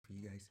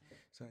guys.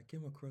 So I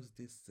came across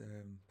this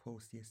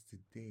post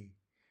yesterday,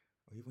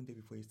 or even day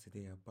before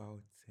yesterday,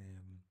 about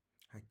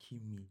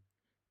Hakimi,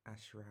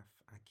 Achraf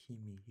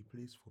Hakimi. He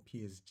plays for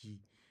PSG,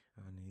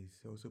 and he's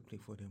also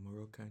played for the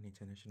Moroccan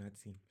international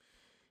team.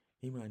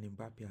 Him and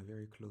Mbappe are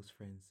very close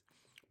friends.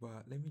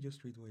 But let me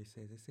just read what it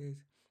says. It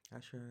says,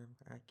 Achraf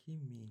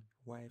Hakimi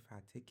wife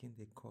had taken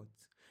the court.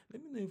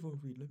 Let me not even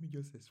read. Let me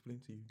just explain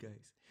to you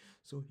guys.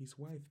 So his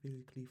wife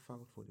basically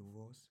filed for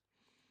divorce,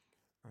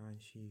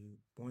 and she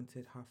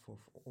wanted half of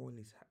all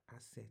his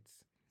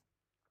assets,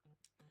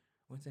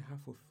 wanted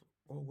half of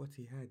all what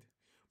he had.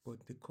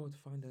 But the court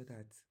found out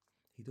that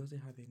he doesn't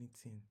have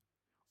anything.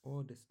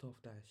 All the stuff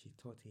that she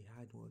thought he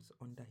had was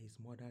under his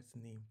mother's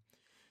name.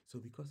 So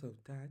because of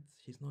that,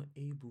 she's not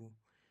able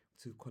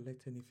to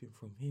collect anything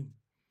from him.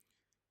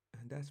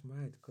 And that's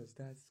mad because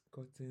that's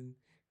gotten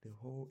the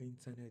whole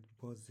internet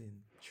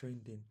buzzing,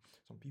 trending.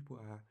 Some people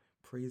are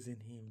praising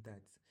him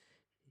that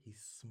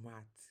he's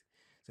smart.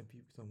 Some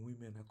people, some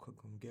women are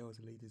some girls,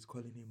 ladies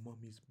calling him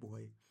mommy's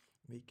boy,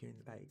 making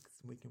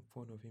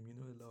fun of him. You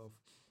know, a lot of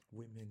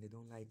women they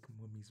don't like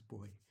mommy's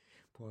boy,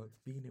 but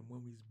being a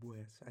mommy's boy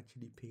has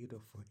actually paid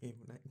off for him.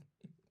 Like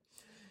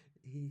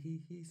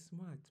he's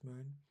smart,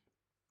 man.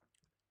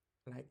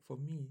 Like for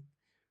me,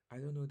 I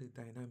don't know the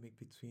dynamic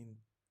between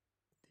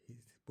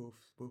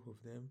both of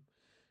them.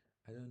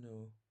 I don't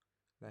know,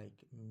 like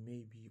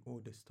maybe all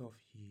the stuff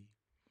he,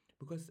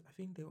 because I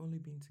think they've only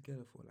been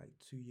together for like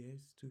 2 years,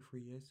 3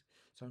 years.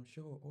 So I'm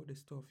sure all the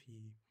stuff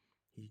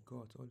he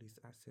got, all his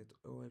assets,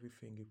 all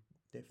everything, he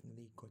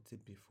definitely got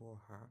it before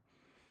her.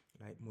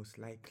 Like most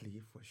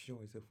likely, for sure,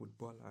 he's a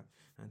footballer,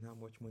 and how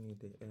much money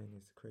they earn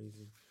is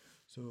crazy.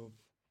 So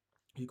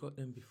he got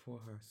them before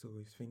her. So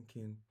he's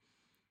thinking,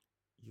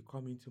 you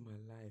come into my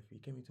life. You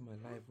came into my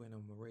life when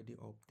I'm already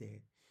up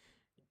there.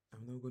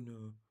 I'm not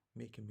gonna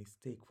make a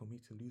mistake for me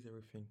to lose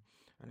everything.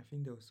 And I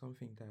think there was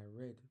something that I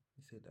read.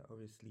 He said that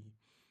obviously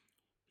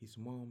his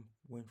mom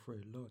went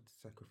through a lot,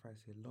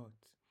 sacrificed a lot,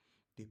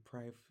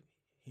 deprived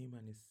him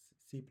and his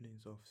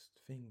siblings of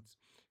things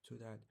so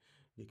that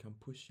they can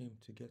push him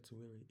to get to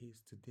where he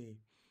is today.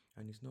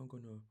 And he's not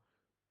gonna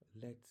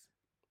let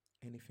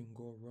anything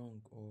go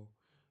wrong or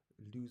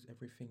lose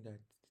everything that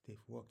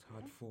they've worked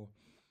hard for.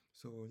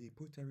 So he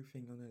put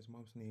everything under his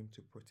mom's name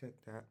to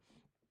protect that,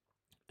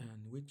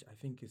 and which I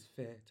think is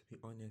fair, to be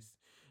honest.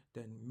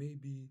 Then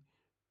maybe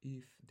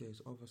if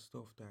there's other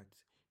stuff that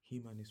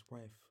him and his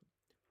wife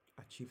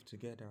achieved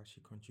together,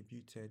 she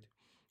contributed,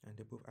 and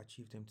they both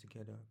achieved them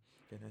together,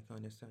 then I can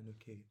understand,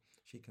 okay,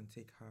 she can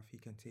take half, he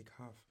can take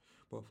half.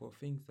 But for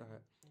things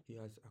that he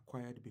has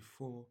acquired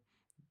before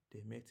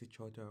they met each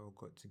other or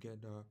got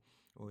together,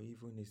 or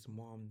even his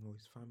mom or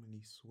his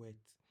family sweat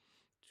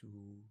to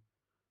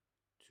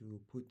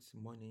put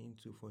money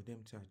into for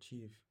them to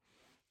achieve,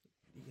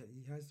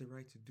 he has the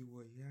right to do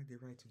what he had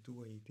the right to do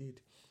what he did,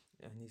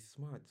 and he's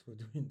smart for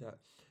doing that.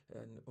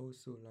 And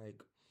also,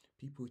 like,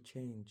 people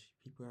change,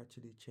 people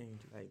actually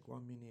change. Like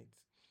 1 minute,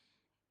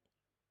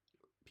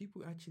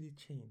 people actually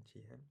change.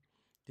 Yeah,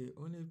 the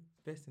only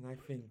person I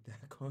think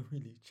that can't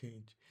really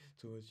change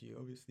towards you,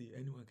 obviously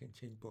anyone can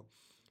change, but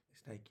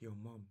it's like your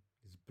mom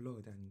is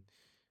blood, and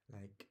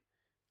like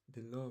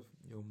the love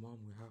your mom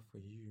will have for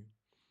you,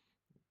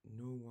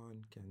 no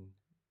one can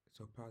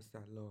surpass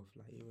that love,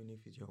 like even if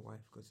it's your wife,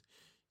 because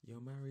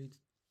you're married.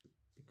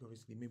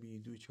 Obviously, maybe you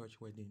do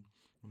church wedding,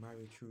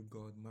 married through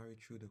God, married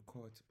through the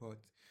court. But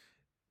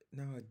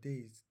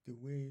nowadays, the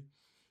way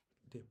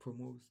they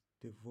promote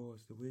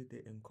divorce, the way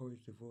they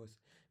encourage divorce,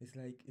 it's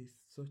like it's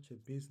such a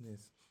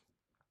business.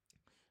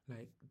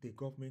 Like the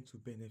government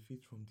will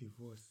benefit from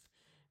divorce,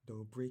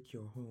 they'll break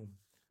your home.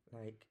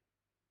 Like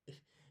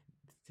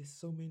there's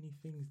so many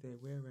things there.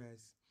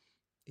 Whereas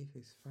if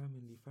it's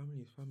family, family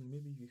is family.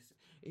 Maybe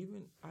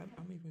even I'm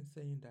even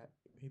saying that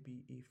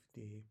maybe if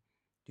they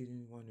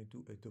didn't want to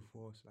do a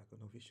divorce, like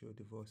an official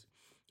divorce,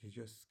 they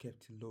just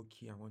kept it low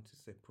key and want to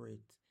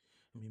separate.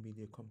 Maybe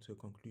they come to a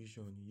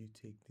conclusion, you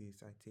take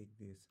this, I take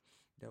this.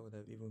 That would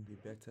have even be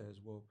better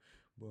as well.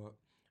 But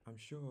I'm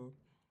sure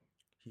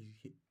he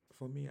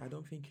for me, I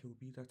don't think he'll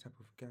be that type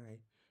of guy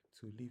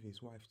to leave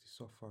his wife to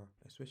suffer.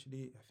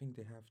 Especially, I think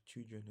they have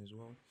children as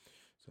well.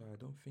 So I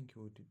don't think he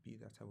would be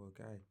that type of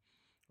guy,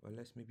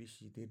 unless maybe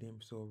she did him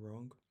so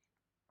wrong.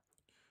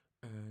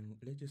 And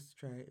let's just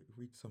try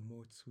read some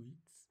more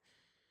tweets.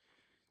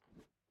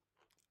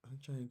 I'm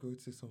trying to go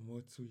to some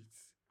more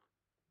tweets.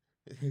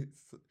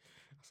 So-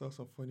 I saw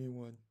some funny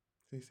one.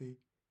 They say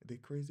the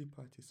crazy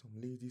part is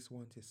some ladies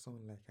want a son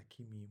like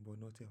Hakimi, but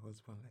not a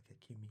husband like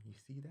Hakimi. You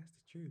see, that's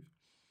the truth.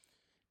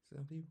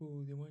 Some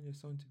people they want your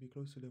son to be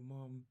close to the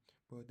mom,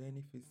 but then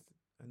if it's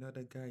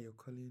another guy, you're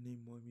calling him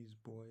mommy's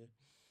boy.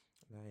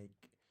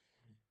 Like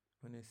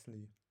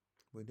honestly.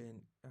 But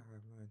then,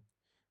 man.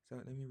 So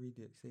let me read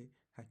it. Say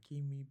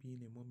Hakimi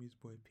being a mommy's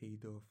boy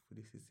paid off.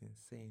 This is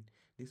insane.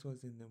 This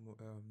was in the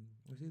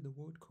was it the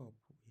World Cup?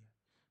 Yeah,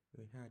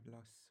 we had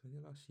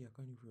last year? I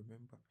can't even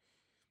remember.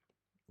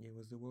 Yeah, it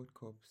was the World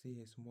Cup. See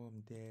his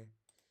mom there.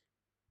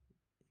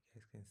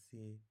 You guys can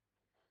see.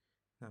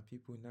 Now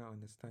people now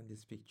understand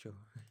this picture.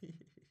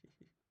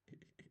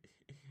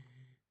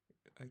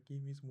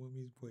 Hakimi's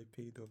mommy's boy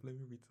paid off. Let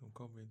me read some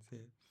comments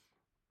here.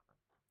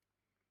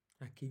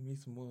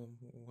 Hakimi's mom,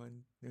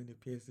 when the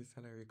PSC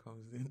salary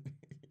comes in.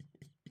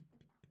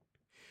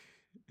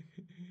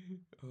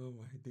 Oh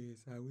my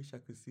days. I wish I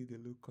could see the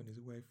look on his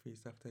wife's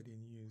face after the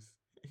news.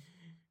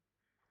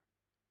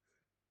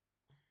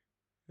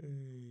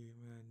 Hey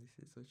man, this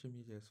is social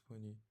media is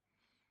funny.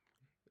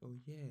 Oh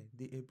yeah,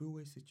 the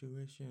Ebuwe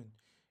situation.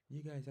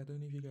 You guys, I don't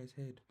know if you guys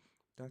heard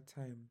that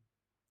time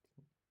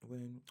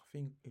when I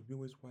think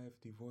Ebuwe's wife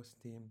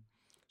divorced him.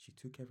 She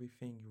took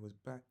everything. He was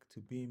back to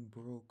being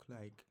broke.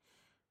 Like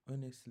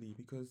honestly,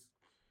 because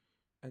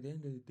at the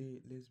end of the day,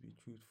 let's be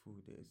truthful.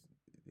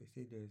 They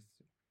say there's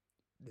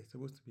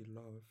supposed to be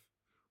love,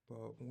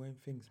 but when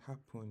things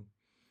happen,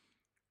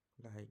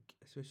 like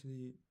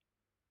especially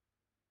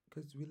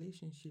because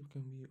relationship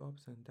can be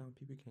ups and down,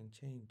 people can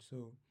change.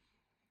 So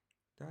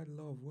that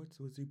love, what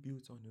was it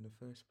built on in the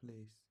first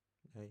place?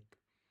 Like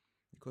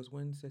because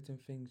when certain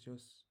things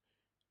just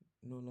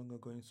no longer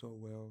going so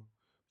well,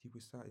 people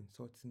start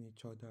insulting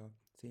each other,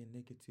 saying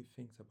negative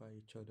things about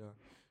each other.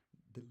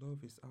 The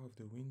love is out of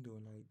the window.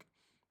 Like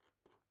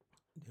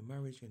the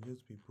marriage can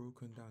just be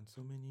broken down.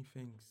 So many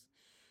things.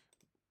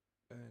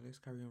 Let's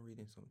carry on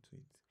reading some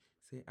tweets.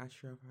 Say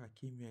Achraf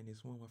Hakimi and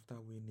his mom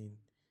after winning.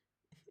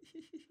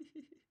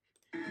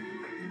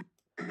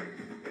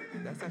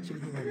 That's actually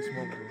him and his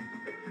mom, though.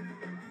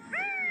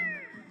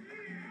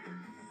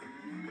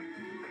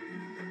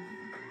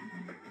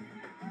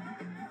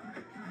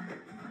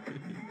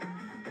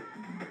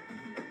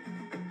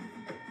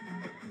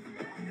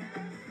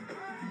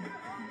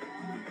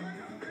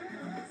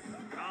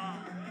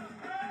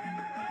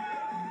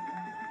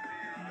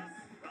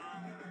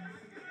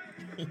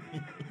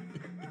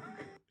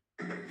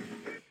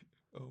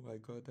 Oh my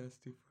god, that's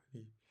too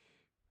funny.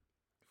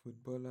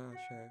 Footballer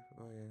Achraf.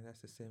 Oh yeah, that's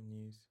the same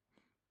news.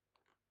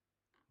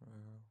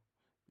 Wow.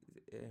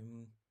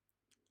 Um.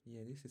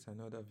 Yeah, this is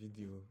another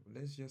video.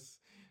 Let's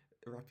just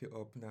wrap it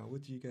up now.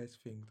 What do you guys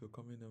think? So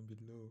comment down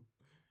below.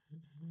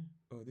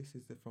 Oh, this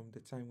is from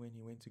the time when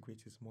he went to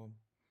greet his mom.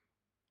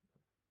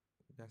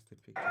 That's the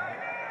picture.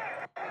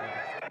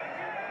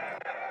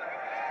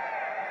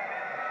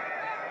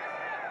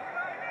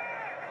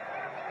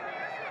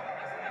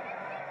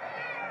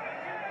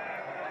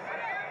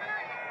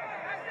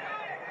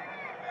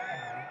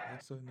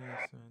 That's so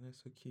nice, man.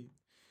 That's so cute.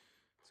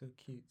 So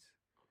cute.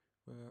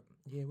 Well,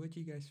 yeah, what do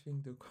you guys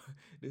think though?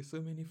 There's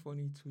so many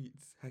funny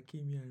tweets.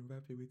 Hakimi and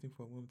Mbappe waiting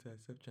for mom to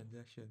accept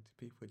transaction to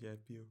pay for their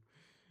bill.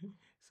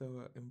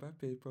 So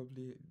Mbappe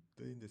probably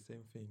doing the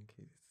same thing.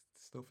 His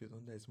stuff is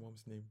under his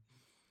mom's name.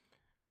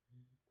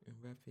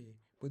 Mbappe.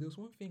 But there was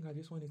one thing I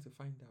just wanted to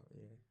find out.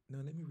 Yeah.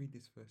 Now let me read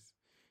this first.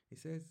 It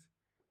says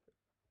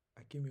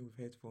Hakimi with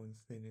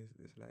headphones. Then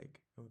it's like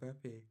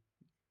Mbappe.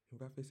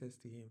 Mbappe says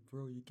to him,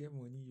 "Bro, you get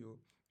money, yo.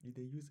 You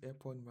they use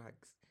AirPod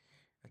Max."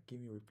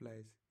 Hakimi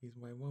replies, "It's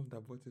my mom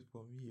that bought it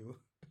for me, yo."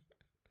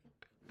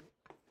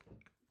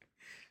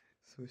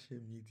 Social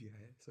media,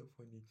 so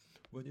funny.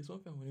 But there's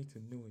something I wanted to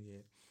know,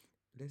 yeah.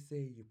 Let's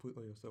say you put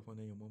all your stuff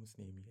under your mom's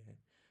name, yeah,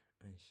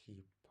 and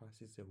she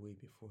passes away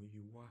before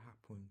you. What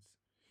happens?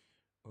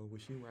 Or will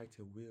she write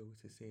a will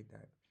to say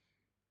that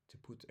to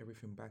put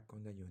everything back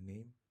under your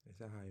name? Is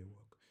that how it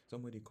works?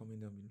 Somebody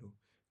comment down below.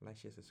 Like,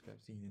 share,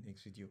 subscribe. See you in the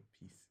next video.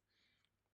 Peace.